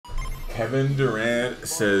Kevin Durant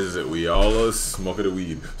says that we all smoke the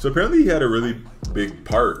weed. So apparently he had a really big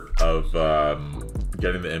part of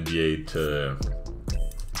getting the NBA to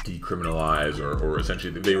decriminalize or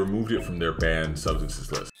essentially they removed it from their banned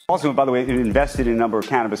substances list. Also, by the way, it invested in a number of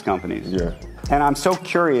cannabis companies. Yeah. And I'm so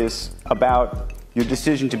curious about your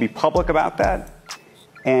decision to be public about that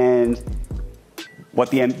and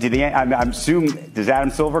what I assume, does Adam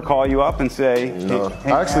Silver call you up and say, no.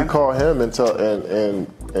 Hey, I actually called him and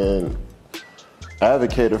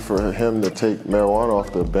advocated for him to take marijuana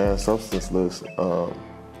off the banned substance list. I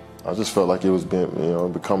just felt like it was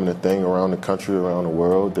becoming a thing around the country, around the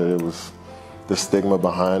world, that it was, the stigma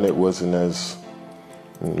behind it wasn't as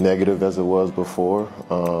negative as it was before.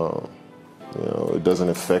 It doesn't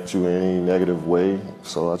affect you in any negative way.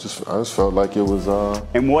 So I just felt like it was.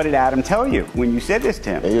 And what did Adam tell you when you said this to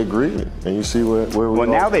him? He agreed, and you see where we. Well,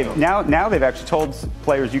 now they've actually told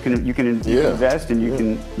players you can invest and you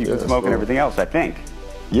can smoke and everything else. I think.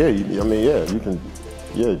 Yeah, you can.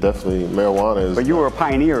 Yeah, definitely. Marijuana is. But you were a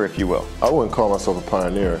pioneer, if you will. I wouldn't call myself a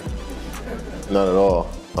pioneer. Not at all.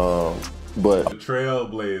 But a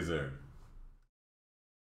trailblazer.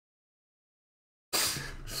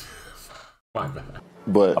 My bad.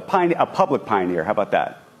 But a public pioneer. How about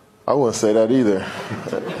that? I wouldn't say that either.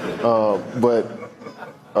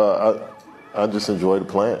 I just enjoy the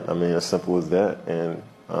plant. I mean, as simple as that. And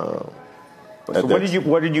so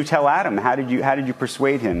what did you tell Adam? How did you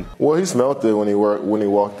persuade him? Well, he smelled it when I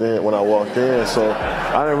walked in. So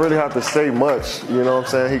I didn't really have to say much. You know what I'm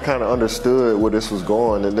saying? He kind of understood where this was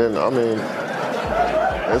going. And then, I mean,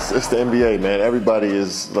 it's the NBA, man. Everybody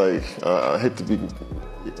is like, I hate to be.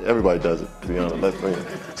 Everybody does it, to be honest.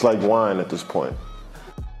 It's like wine at this point.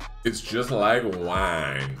 It's just like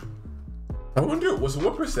wine. I wonder,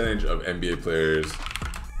 what percentage of NBA players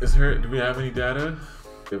do we have any data?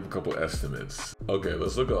 We have a couple estimates. Okay,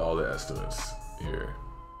 let's look at all the estimates here.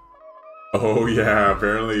 Oh yeah,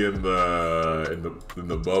 apparently in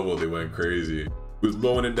the bubble they went crazy. Who's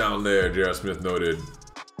blowing it down there? J.R. Smith noted.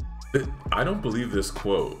 I don't believe this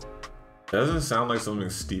quote. That doesn't sound like something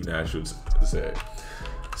Steve Nash would say.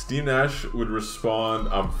 Steve Nash would respond,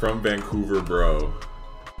 "I'm from Vancouver, bro."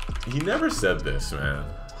 He never said this, man.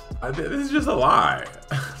 This is just a lie.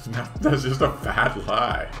 That's just a fat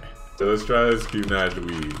lie. So let's try this Steve Nash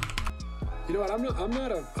weed. You know what? I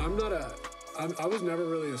was never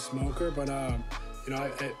really a smoker, but the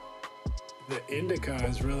Indica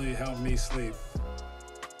has really helped me sleep.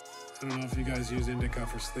 I don't know if you guys use Indica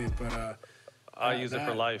for sleep, but I use it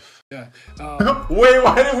for life. Yeah. Wait,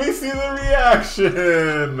 why didn't we see the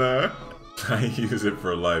reaction? I use it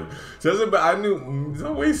for life. But I knew there's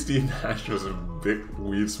no way Steve Nash was a big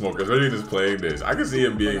weed smoker, especially in his playing days. I could see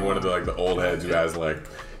him being one of the old heads who has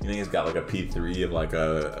he's got like a P3 and like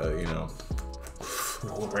a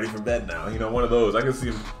ready for bed now. One of those. I can see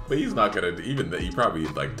him, but he's not gonna he probably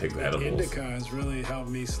takes edibles. Indica has really helped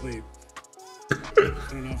me sleep. I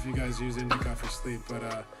don't know if you guys use Indica for sleep, but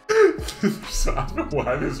so I don't know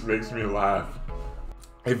why this makes me laugh.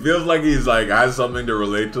 It feels like he's has something to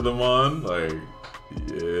relate to them on,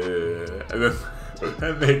 yeah, and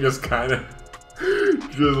they just kind of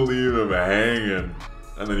just leave him hanging,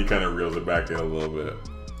 and then he kind of reels it back in a little bit.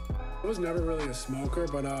 I was never really a smoker,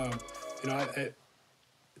 but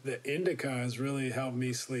the Indica has really helped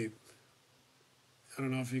me sleep. I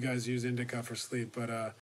don't know if you guys use Indica for sleep,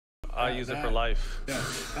 but I use it for life.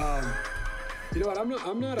 Yeah. You know what?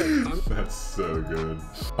 I'm not. That's so good.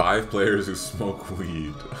 5 players who smoke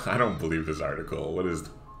weed. I don't believe this article. What is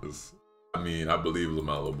this? I mean, I believe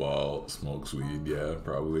LaMelo Ball smokes weed. Yeah,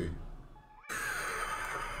 probably.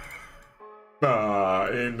 Nah,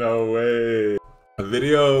 ain't no way. A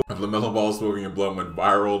video of LaMelo Ball smoking a blunt went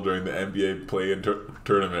viral during the NBA play-in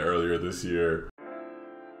tournament earlier this year.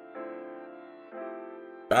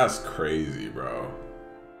 That's crazy, bro.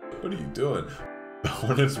 What are you doing? The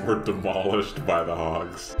Hornets were demolished by the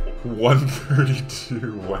Hawks.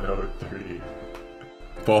 132-103.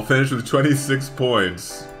 Ball finished with 26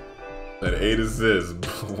 points and 8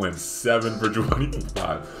 assists. Went 7 for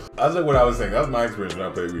 25. That's what I was saying. That was my experience when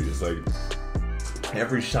I played weed. It's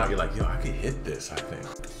every shot you're like, yo, I could hit this, I think.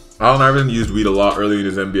 Allen Iverson used weed a lot early in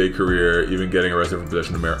his NBA career, even getting arrested for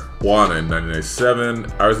possession of marijuana in 1997.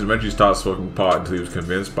 Iverson eventually stopped smoking pot until he was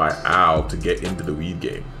convinced by Al to get into the weed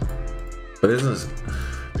game. But he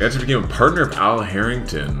actually became a partner of Al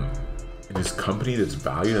Harrington in his company that's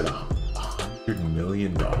valued at $100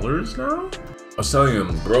 million now? I was telling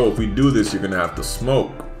him, bro, if we do this, you're gonna have to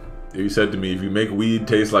smoke. He said to me, if you make weed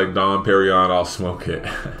taste like Dom Perignon, I'll smoke it.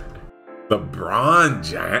 LeBron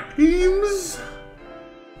James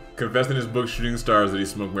confessed in his book Shooting Stars that he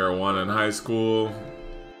smoked marijuana in high school.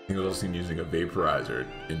 He was also seen using a vaporizer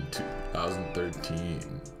in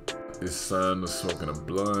 2013. His son was smoking a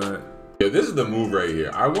blunt. Yeah, this is the move right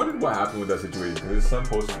here. I wondered what happened with that situation because his son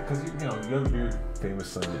posted, because you know you have your famous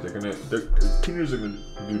sons, teenagers are gonna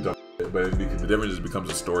do dumb shit, but the difference is it becomes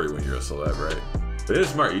a story when you're a celeb, right? But it's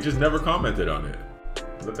smart. He just never commented on it.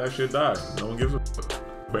 Let that shit die. No one gives a fuck.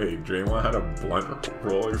 Wait, Draymond had a blunt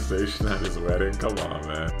roller station at his wedding? Come on,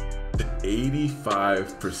 man.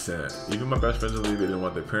 85%. Even my best friends in the league, they didn't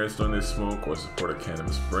want their parents to know they smoke or support a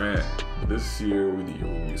cannabis brand. But this year, we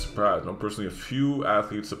will be surprised. I'm personally a few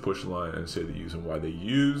athletes to push the line and say the use and why they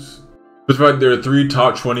use. But there are 3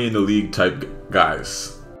 top 20 in the league type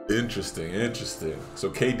guys. Interesting. So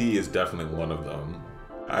KD is definitely one of them.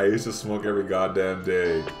 I used to smoke every goddamn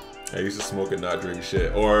day. I used to smoke and not drink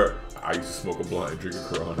shit. Or I used to smoke a blunt and drink a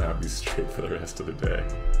Corona and I'd be straight for the rest of the day.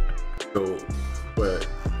 So, but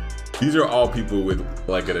these are all people with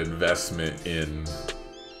like an investment in,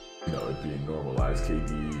 you know, it being normalized.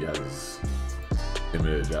 KD has his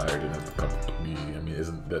image out here, didn't have to come to me. I mean,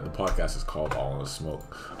 isn't that the podcast is called All in the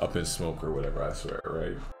Smoke, Up in Smoke or whatever, I swear,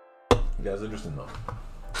 right? You guys interesting though.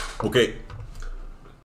 Okay,